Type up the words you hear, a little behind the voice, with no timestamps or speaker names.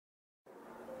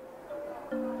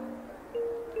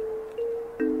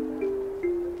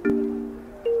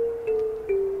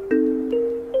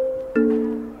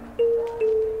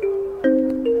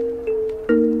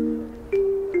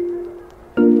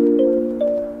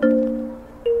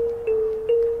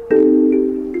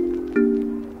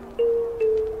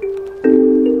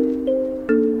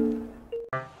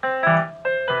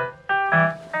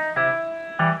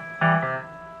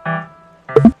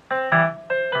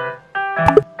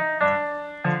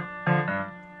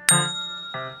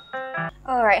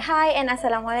Alright, hi and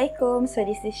Assalamualaikum. So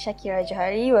this is Shakira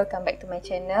Johari. Welcome back to my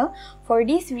channel. For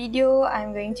this video,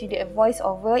 I'm going to do a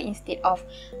voiceover instead of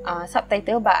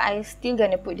subtitle, but I still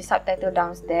gonna put the subtitle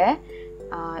down there.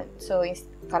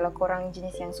 Kalau korang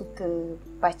jenis yang suka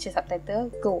baca subtitle,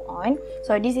 go on.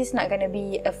 So this is not gonna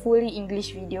be a fully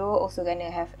English video. Also gonna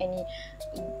have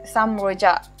some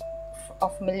rojak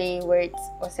of Malay words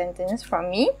or sentence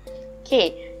from me.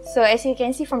 Okay, so as you can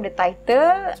see from the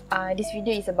title, this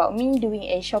video is about me doing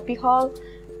a Shopee haul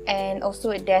and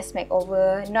also a desk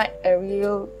makeover, not a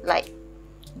real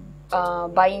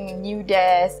buying new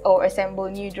desk or assemble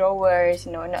new drawers,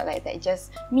 no, not like that.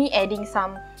 Just me adding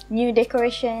some new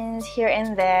decorations here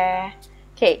and there.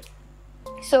 Okay,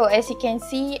 so as you can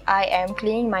see, I am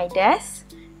cleaning my desk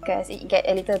because it get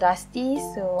a little dusty,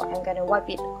 so I'm gonna wipe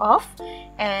it off.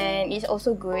 And it's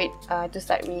also good to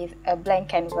start with a blank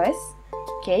canvas.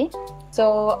 Okay,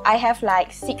 so I have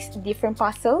like 6 different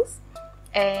parcels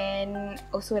and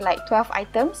also like 12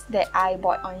 items that I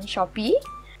bought on Shopee.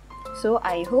 So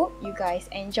I hope you guys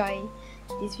enjoy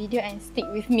this video and stick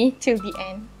with me till the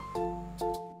end.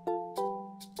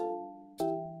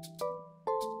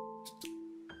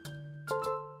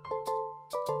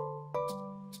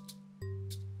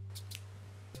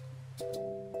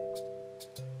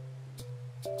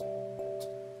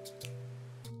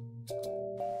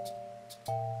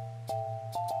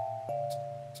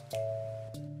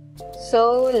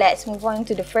 So let's move on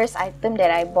to the first item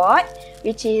that I bought,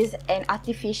 which is an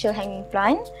artificial hanging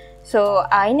plant. So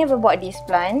I never bought this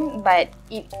plant, but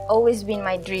it always been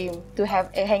my dream to have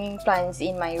a hanging plants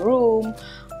in my room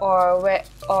or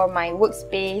my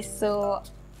workspace. So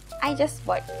I just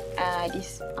bought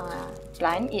this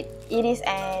plant. It is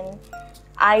an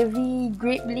ivy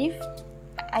grape leaf,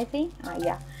 I think.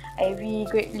 Yeah. Ivy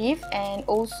grape leaf and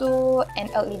also an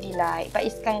LED light, but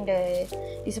it's kind of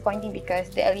disappointing because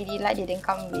the LED light didn't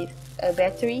come with a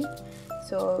battery,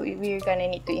 so we're gonna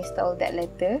need to install that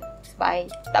later. Sebab I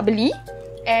tak beli.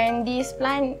 And this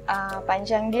plant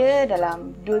panjang dia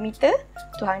dalam 2 meter,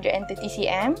 230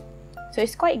 cm, so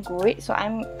it's quite good. So I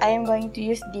am going to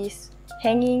use this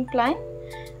hanging plant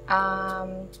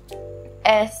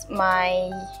as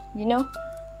my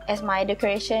as my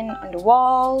decoration on the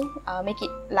wall, make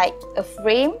it like a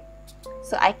frame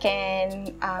so I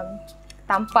can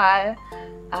tampal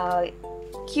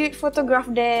cute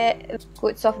photograph there,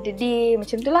 quotes of the day,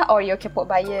 macam tu lah, or your K-pop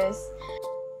bias.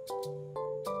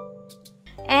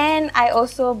 And I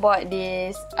also bought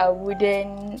this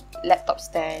wooden laptop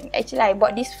stand. Actually I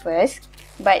bought this first,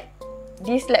 but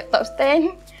this laptop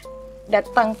stand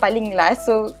datang paling last,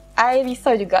 so I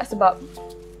risau juga sebab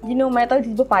mana tahu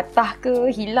tiba-tiba patah ke,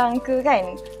 hilang ke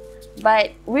kan. But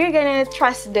we're gonna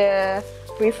trust the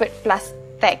Preferred Plus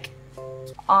tag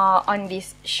on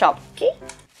this shop, okay?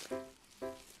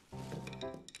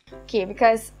 Okay,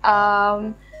 because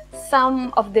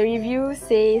some of the reviews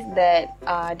says that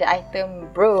the item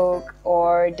broke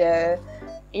or dia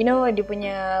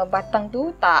punya batang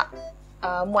tu tak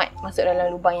muat masuk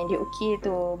dalam lubang yang dia okay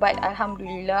tu. But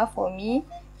Alhamdulillah for me,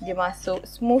 dia masuk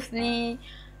smoothly.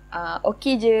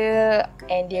 Okay je,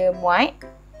 and dia muat.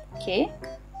 Okay.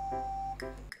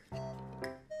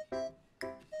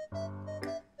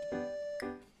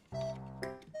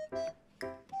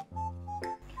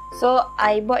 So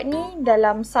I bought ni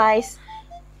dalam size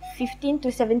 15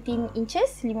 to 17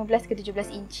 inches, 15 ke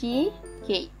 17 inci.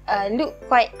 Okay, look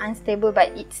quite unstable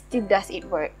but it still does it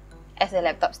work as a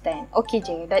laptop stand. Okay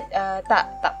je, tak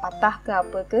patah ke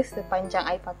apa ke sepanjang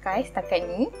I pakai setakat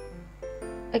ni.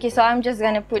 Okay, so I'm just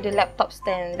gonna put the laptop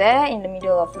stand there in the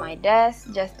middle of my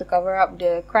desk just to cover up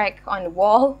the crack on the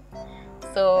wall.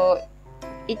 So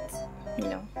it's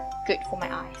good for my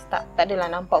eyes. Tak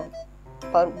adalah nampak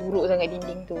buruk sangat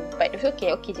dinding tu. But it's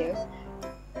okay je.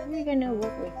 We're gonna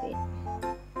work with it.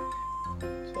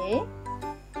 Okay.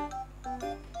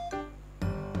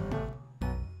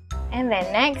 And then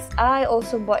next, I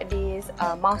also bought this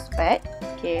mousepad.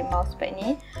 Okay, mousepad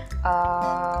ni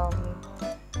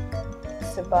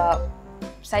sebab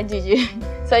saja je.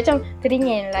 So macam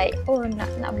teringin like,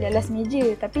 nak beli alas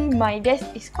meja, tapi my desk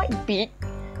is quite big.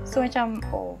 So macam,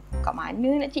 kat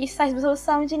mana nak cari size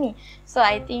besar-besar macam ni? So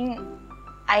I think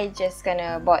I just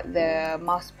gonna bought the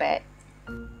mousepad.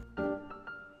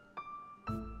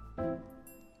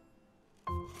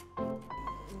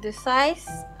 The size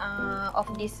of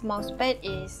this mousepad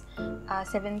is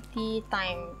 70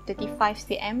 x 35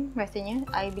 cm rasanya.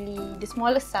 I beli the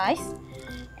smallest size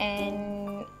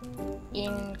and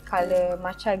in colour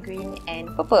matcha green and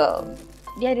purple.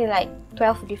 Dia ada like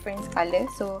 12 different colour,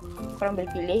 so korang boleh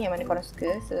pilih yang mana korang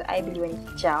suka. So I beli warna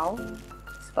hijau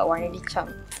sebab warna dia macam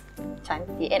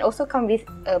cantik. And also come with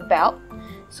a belt.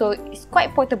 So it's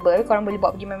quite portable, korang boleh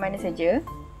bawa pergi mana-mana saja.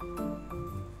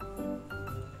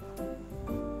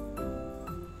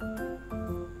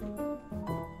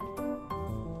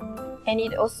 And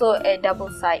it also a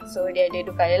double side. So dia ada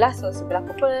dua colour lah. So sebelah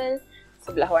purple,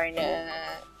 sebelah warna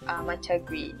matcha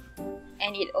green.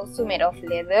 And it also made of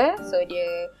leather. So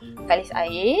dia kalis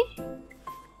air.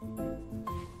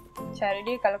 Cara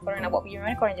dia kalau korang nak bawa pergi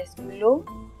mana, korang just gulung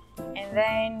and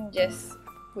then just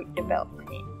put the belt on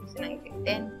it. Senang je.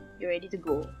 Then you're ready to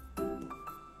go.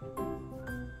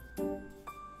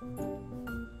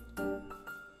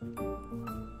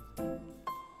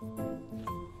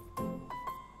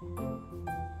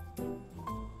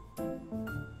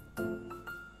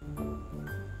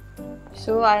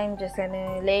 So I'm just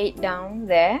gonna lay it down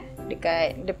there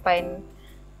dekat depan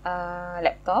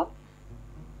laptop.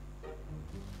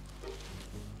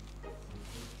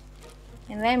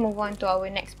 And then move on to our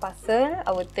next parcel,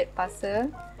 our third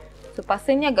parcel. So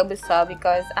parcel ni agak besar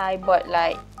because I bought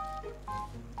like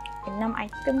 6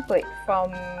 item kot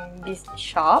from this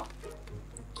shop.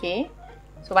 Okay.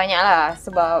 So banyak lah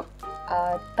sebab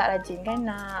tak rajin kan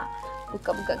nak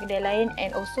buka-buka kedai lain.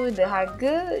 And also the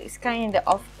harga is kind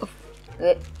of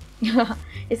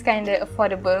it's kind of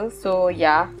affordable. So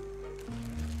yeah.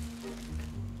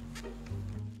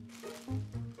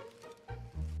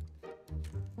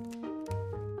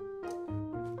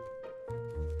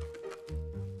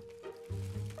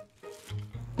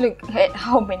 Look at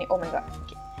how many, oh my god,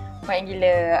 okay. Banyak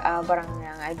gila barang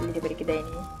yang I beli daripada kedai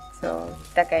ni. So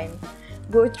kita akan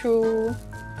go through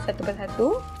satu persatu.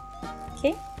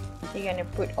 Okay, we're gonna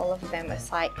put all of them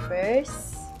aside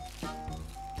first.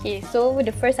 Okay, so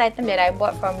the first item that I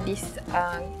bought from this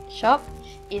shop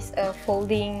is a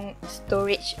folding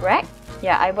storage rack.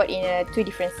 Yeah, I bought in a 2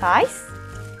 different size.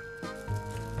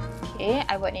 Okay,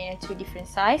 I bought in a 2 different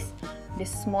size. The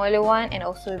smaller one and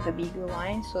also the bigger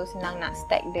one. So senang nak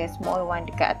stack the small one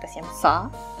dekat atas yang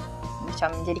besar.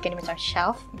 Macam jadikan dia macam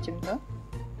shelf macam tu.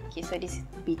 Okay, so this is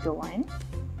the bigger one.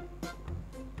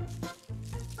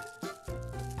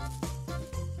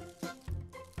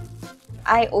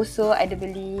 I also ada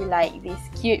beli like this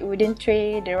cute wooden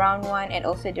tray, the round one and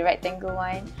also the rectangle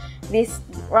one. This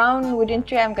round wooden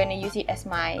tray I'm gonna use it as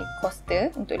my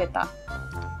coaster untuk letak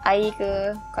air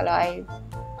ke kalau I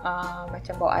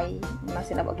macam bawa air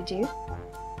masa nak buat kerja.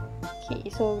 Okay,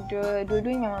 so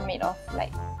dua-duanya memang made of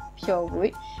like pure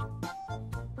wood.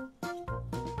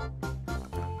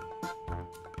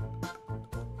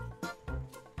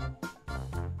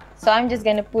 So I'm just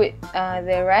gonna put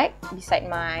the rack beside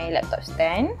my laptop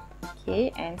stand.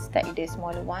 Okay, and stack the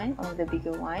smaller one on the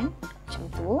bigger one. Macam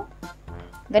tu.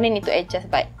 Gonna need to adjust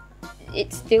but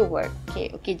it still work. Okay,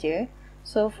 okay je.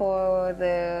 So for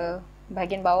the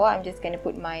bahagian bawah, I'm just gonna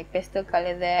put my pastel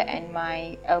colour there and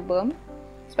my album.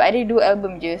 Sebab ada 2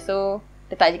 album je, so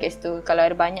letak je kat situ. Kalau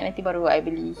ada banyak nanti baru I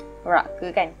beli rak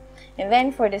ke kan. And then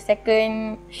for the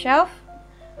second shelf,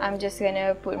 I'm just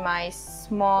gonna put my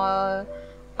small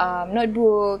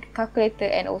notebook, calculator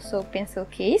and also pencil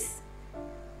case.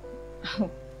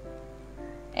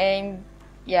 And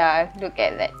yeah, look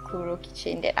at that Kuro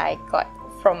keychain that I got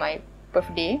from my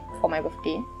birthday, for my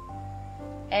birthday.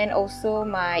 And also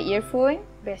my earphone,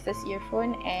 bestest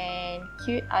earphone and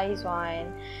cute eyes one,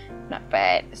 not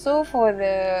bad. So for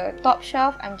the top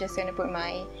shelf, I'm just gonna put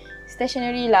my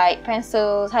stationery like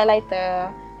pencils,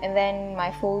 highlighter, and then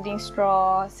my folding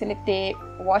straw, sellotape,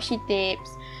 washi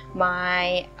tapes,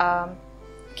 my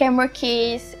camera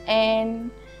case,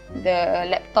 and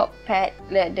the laptop pad,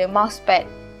 the mouse pad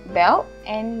belt,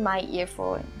 and my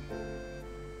earphone.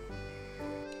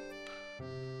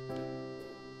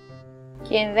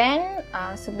 Okay, and then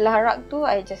sebelah rak tu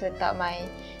I just letak my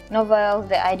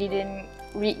novels that I didn't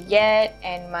read yet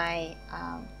and my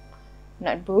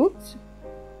notebooks.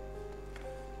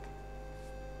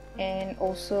 And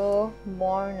also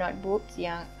more notebooks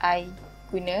yang I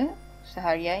guna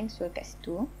seharian, so kat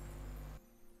situ.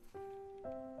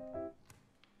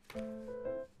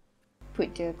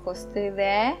 Put the coaster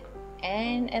there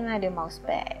and another mouse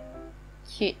pad.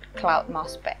 Cute cloud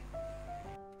mouse pad.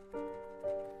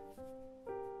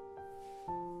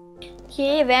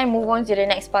 Okay, then move on to the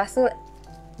next parcel.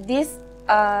 This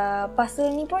parcel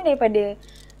ni pun daripada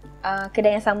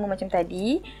kedai yang sama macam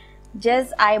tadi.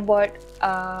 Just I bought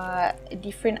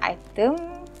different item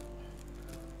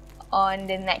on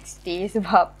the next day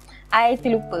sebab I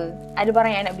terlupa. Ada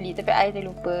barang yang I nak beli tapi I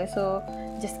terlupa. So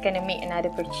just gonna make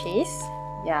another purchase.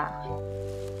 Yeah.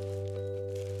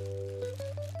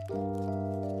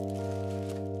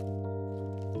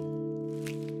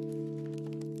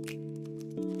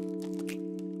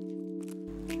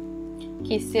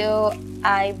 Okay, so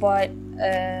I bought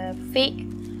a fake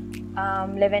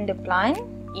lavender plant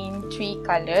in 3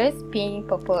 colors, pink,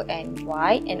 purple and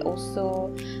white, and also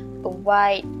a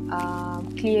white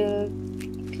clear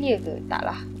ke? Tak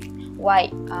lah,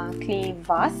 white clay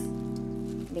vase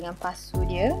dengan pasu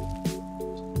dia.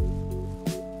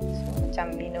 So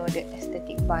macam you know the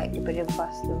aesthetic vibe daripada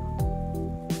vase tu.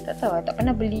 Tak tahu lah, tak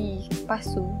pernah beli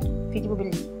pasu, tiba-tiba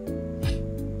beli.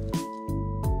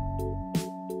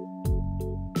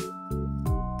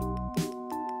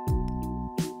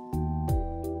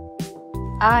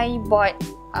 I bought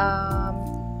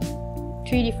 3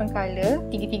 different colour,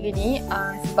 tiga-tiga ni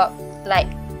sebab like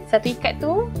satu ikat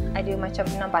tu ada macam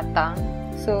 6 batang.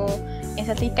 So yang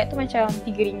satu ikat tu macam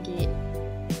RM3.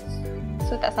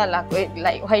 So tak salah kot,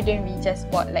 like why don't we just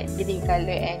bought like 3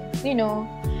 colour and you know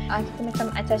kita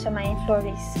macam macam main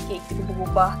florist sikit, kita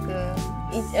berubah ke.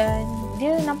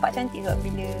 Dia nampak cantik sebab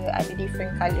bila ada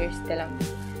different colours dalam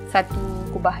satu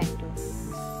gubahan tu.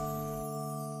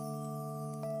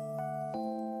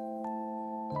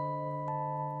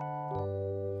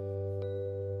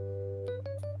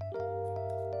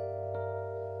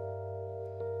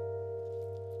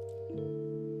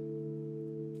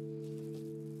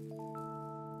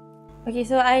 Okay,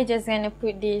 so I just gonna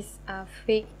put this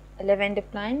fake lavender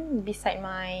plant beside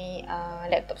my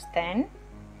laptop stand.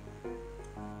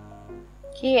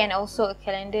 Okay, and also a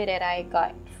calendar that I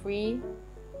got free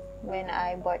when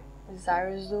I bought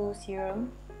Zarzo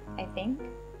serum, I think.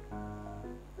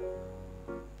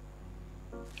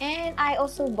 And I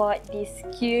also bought this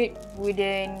cute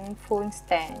wooden phone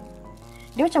stand.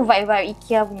 Dia macam vibe-vibe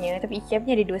IKEA punya, tapi IKEA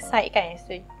punya ada 2 side kan.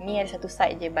 So ni ada 1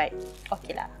 side je, but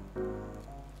okay lah.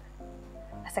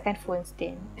 Asalkan phone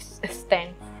stand,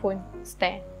 phone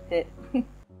stand.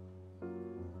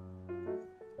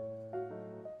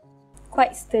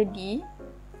 Quite sturdy.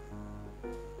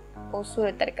 Also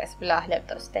letak dekat sebelah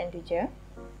laptop stand tu je.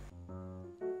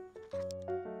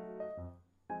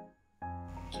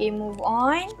 Okay, move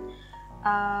on.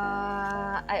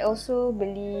 I also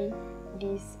beli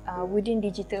this wooden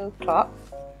digital clock.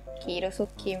 Okay, it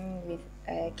also came with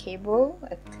a cable,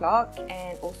 a clock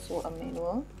and also a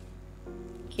manual.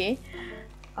 Okay,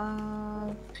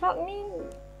 clock ni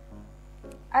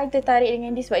I tertarik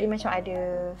dengan dia sebab dia macam ada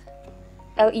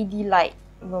LED light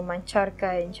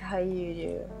memancarkan cahaya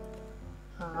dia.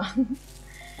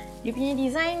 Dia punya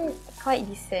design quite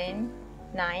decent,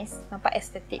 nice, nampak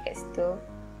estetik kat situ.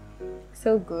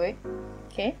 So good.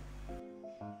 Okay.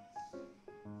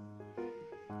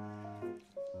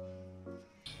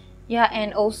 Yeah,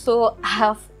 and also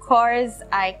of course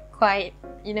I quite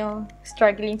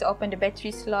struggling to open the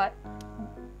battery slot.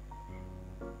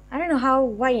 I don't know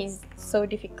why it's so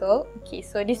difficult. Okay,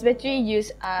 so this battery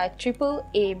use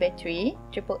AAA battery,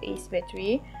 AAA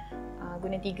battery,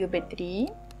 guna 3 bateri.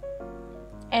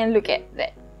 And look at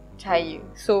that cahaya,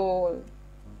 so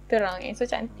terang and so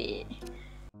cantik.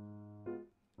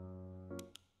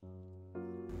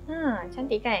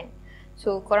 Cantik kan?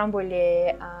 So korang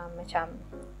boleh macam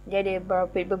dia ada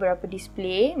beberapa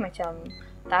display macam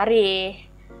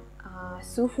tarikh,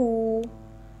 suhu,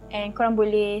 and korang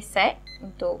boleh set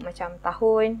untuk macam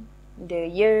tahun, the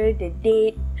year, the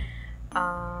date,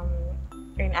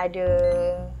 and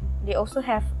they also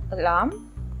have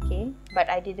alarm. Okay, but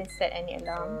I didn't set any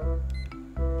alarm.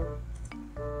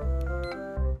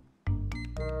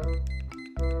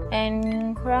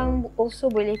 And korang also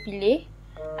boleh pilih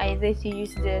either to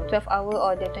use the 12 hour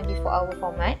or the 24 hour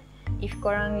format. If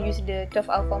korang use the 12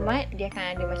 hour format, dia akan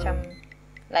ada macam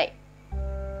like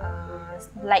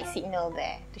light signal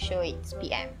there to show it's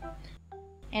PM.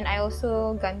 And I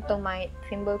also gantung my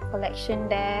thimble collection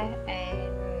there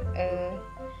and a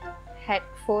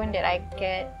headphone that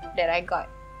I got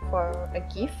for a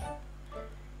gift.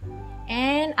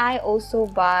 And I also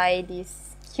buy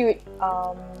this cute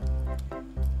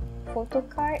photo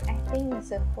card. I think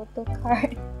it's a photo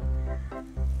card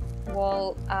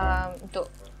wall untuk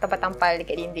tampal-tampal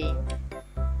dekat dinding.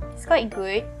 It's quite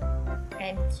good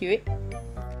and cute.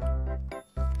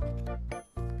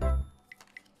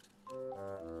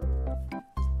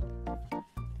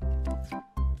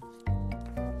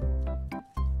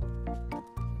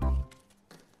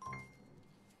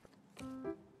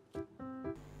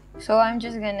 So I'm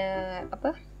just gonna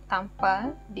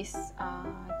tampal this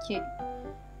cute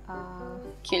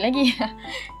lagi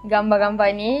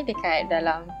gambar-gambar ni dekat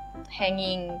dalam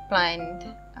hanging plant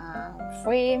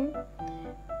frame.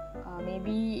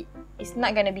 Maybe it's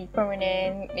not gonna be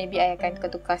permanent. Maybe I akan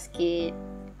tukar sikit,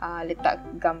 letak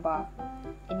gambar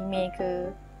anime ke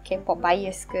K-pop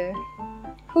bias ke,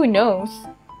 who knows.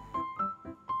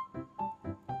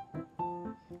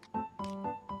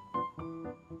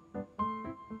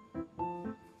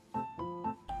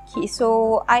 Okay,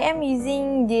 so I am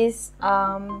using this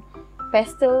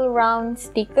pastel round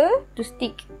sticker to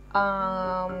stick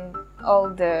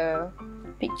all the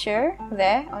picture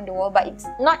there on the wall, but it's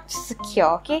not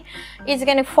secure. Okay, it's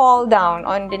gonna fall down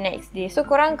on the next day. So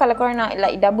korang, kalau korang nak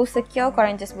like double secure,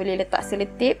 korang just boleh letak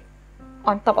selotip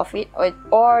on top of it,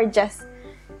 or just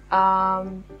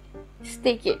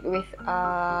stick it with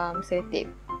selotip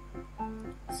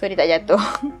so dia tak jatuh.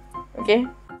 Okay,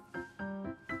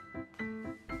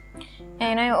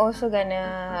 and I'm also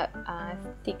gonna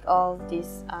stick all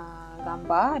this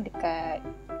gambar dekat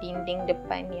dinding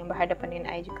depan yang berhadapan dengan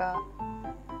I juga.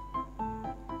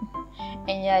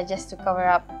 And yeah, just to cover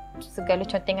up segala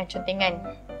contengan-contengan,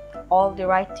 all the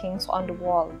writings on the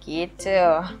wall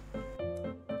gitu.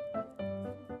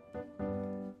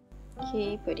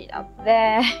 Okay, put it up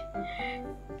there.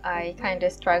 I kind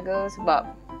of struggle sebab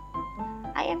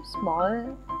I am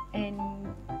small and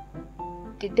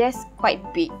the desk quite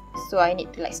big, so I need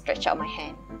to like stretch out my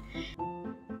hand.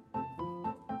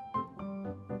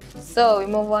 So we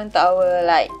move on to our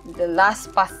like the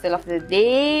last puzzle of the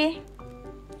day.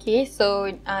 Okay, so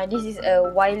this is a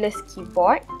wireless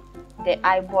keyboard that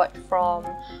I bought from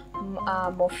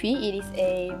Mofi. It is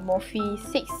a Mofi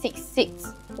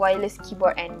 666 wireless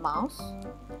keyboard and mouse.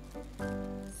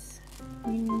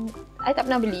 I tak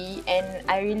pernah beli, and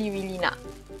I really nak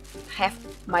have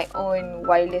my own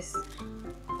wireless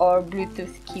or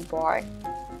Bluetooth keyboard.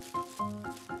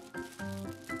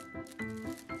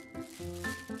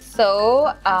 So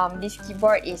this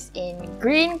keyboard is in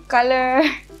green color.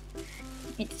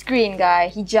 It's green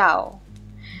guys, hijau.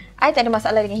 I tak ada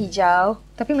masalah dengan hijau,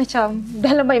 tapi macam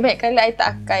dalam banyak-banyak colour I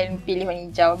tak akan pilih warna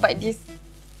hijau. But this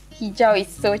hijau is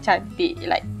so cantik,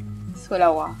 like so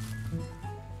lawa.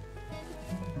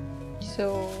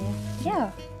 So yeah,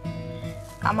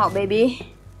 come out baby,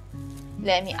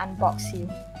 let me unbox you.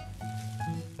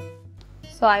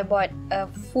 So I bought a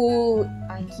full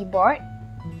keyboard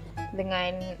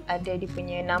dengan ada dia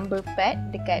punya number pad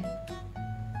dekat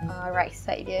right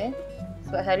side dia.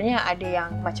 Sebab selalunya ada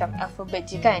yang macam alphabet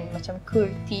je kan, macam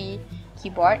QWERTY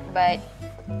keyboard, but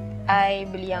I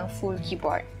beli yang full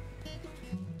keyboard.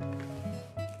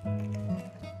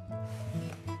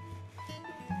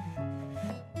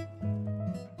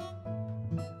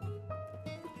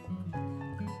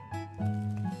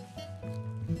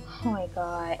 Oh my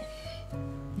god.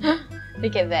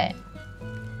 Look at that.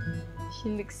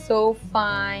 She looks so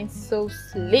fine, so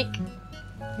sleek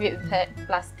with that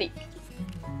plastic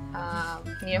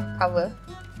cover.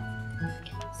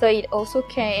 So it also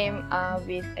came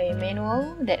with a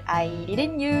manual that I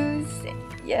didn't use.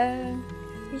 Yeah,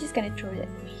 we're just gonna throw that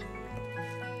away.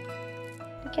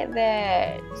 Look at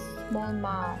that small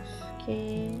mouse.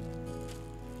 Okay,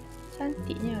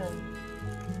 cantiknya.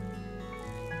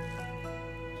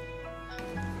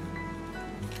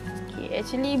 Okay,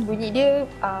 actually bunyi dia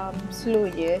slow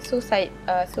je, so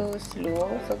slow.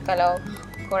 So kalau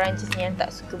korang just yang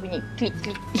tak suka bunyi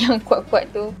klik-klik yang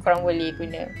kuat-kuat tu, korang boleh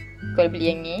guna, korang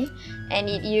beli yang ni. And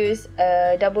it use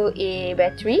a AA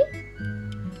battery.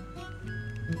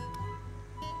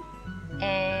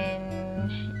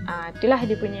 And itulah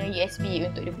dia punya USB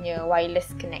untuk dia punya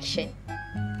wireless connection.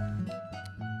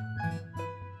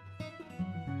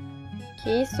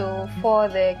 Okay, so for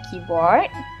the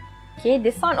keyboard, okay,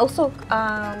 the sound also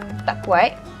tak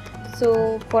kuat.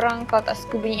 So korang kalau tak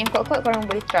suka bunyi yang kuat-kuat, korang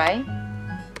boleh try.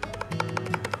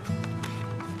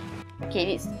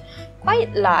 Okay, it's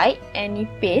quite light and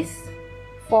nipis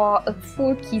for a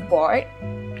full keyboard.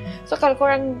 So kalau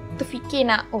korang terfikir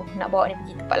nak bawa ni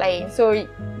pergi tempat lain, so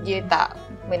dia tak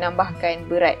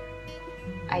menambahkan berat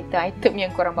item-item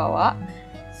yang korang bawa.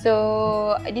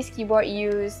 So this keyboard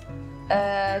use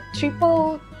a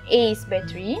AAA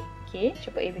battery. Okay,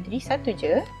 AAA battery, satu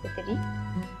je battery.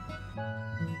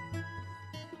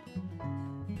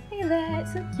 Look at that,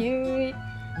 so cute.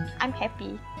 I'm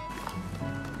happy.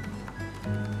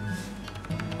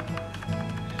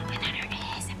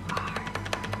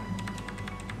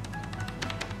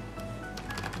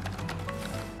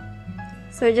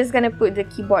 So just gonna put the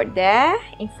keyboard there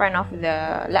in front of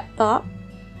the laptop.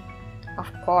 Of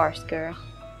course, girl.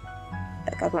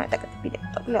 Takkan aku nak letak kat tepi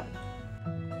laptop pula.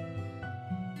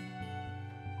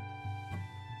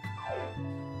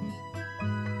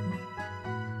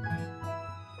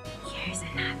 Here's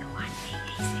another one,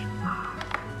 ASMR.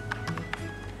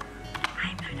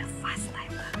 I'm not a fast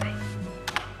typer, guys.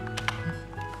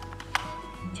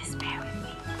 Just bear with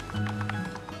me.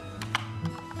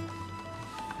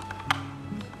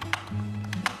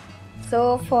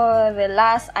 So for the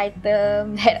last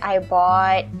item that I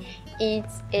bought,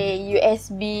 it's a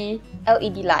USB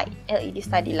LED light, LED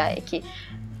study light. Okay,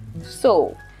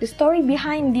 so the story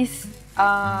behind this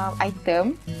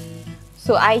item.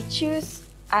 So I choose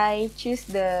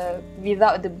the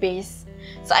without the base.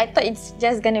 So I thought it's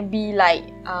just gonna be like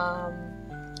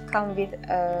come with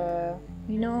a,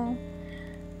 you know,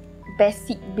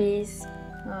 basic base,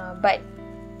 but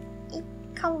it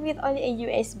come with only a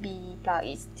USB plug.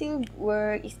 It still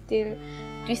work, it's still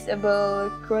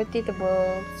twistable,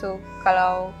 rotatable. So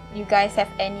kalau you guys have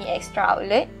any extra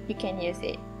outlet, you can use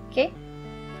it. Okay.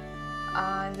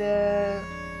 The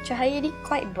cahaya ni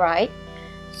quite bright.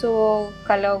 So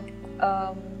kalau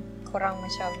korang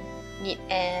macam need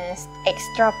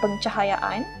extra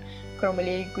pencahayaan, korang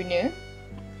boleh guna.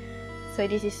 So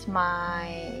this is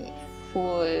my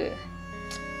full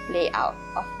layout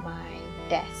of my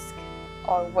desk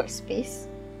or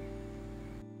workspace.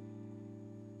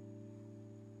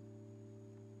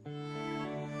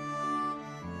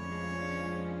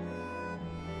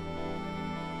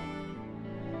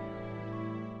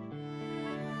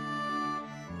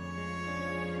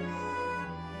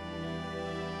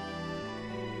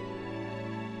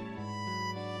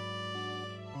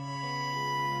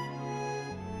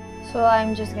 So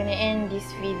I'm just gonna end this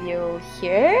video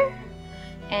here,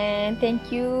 and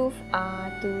thank you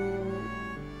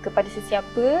kepada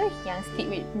sesiapa yang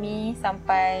stick with me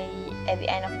sampai at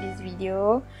the end of this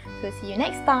video. So see you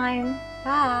next time.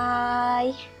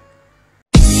 Bye.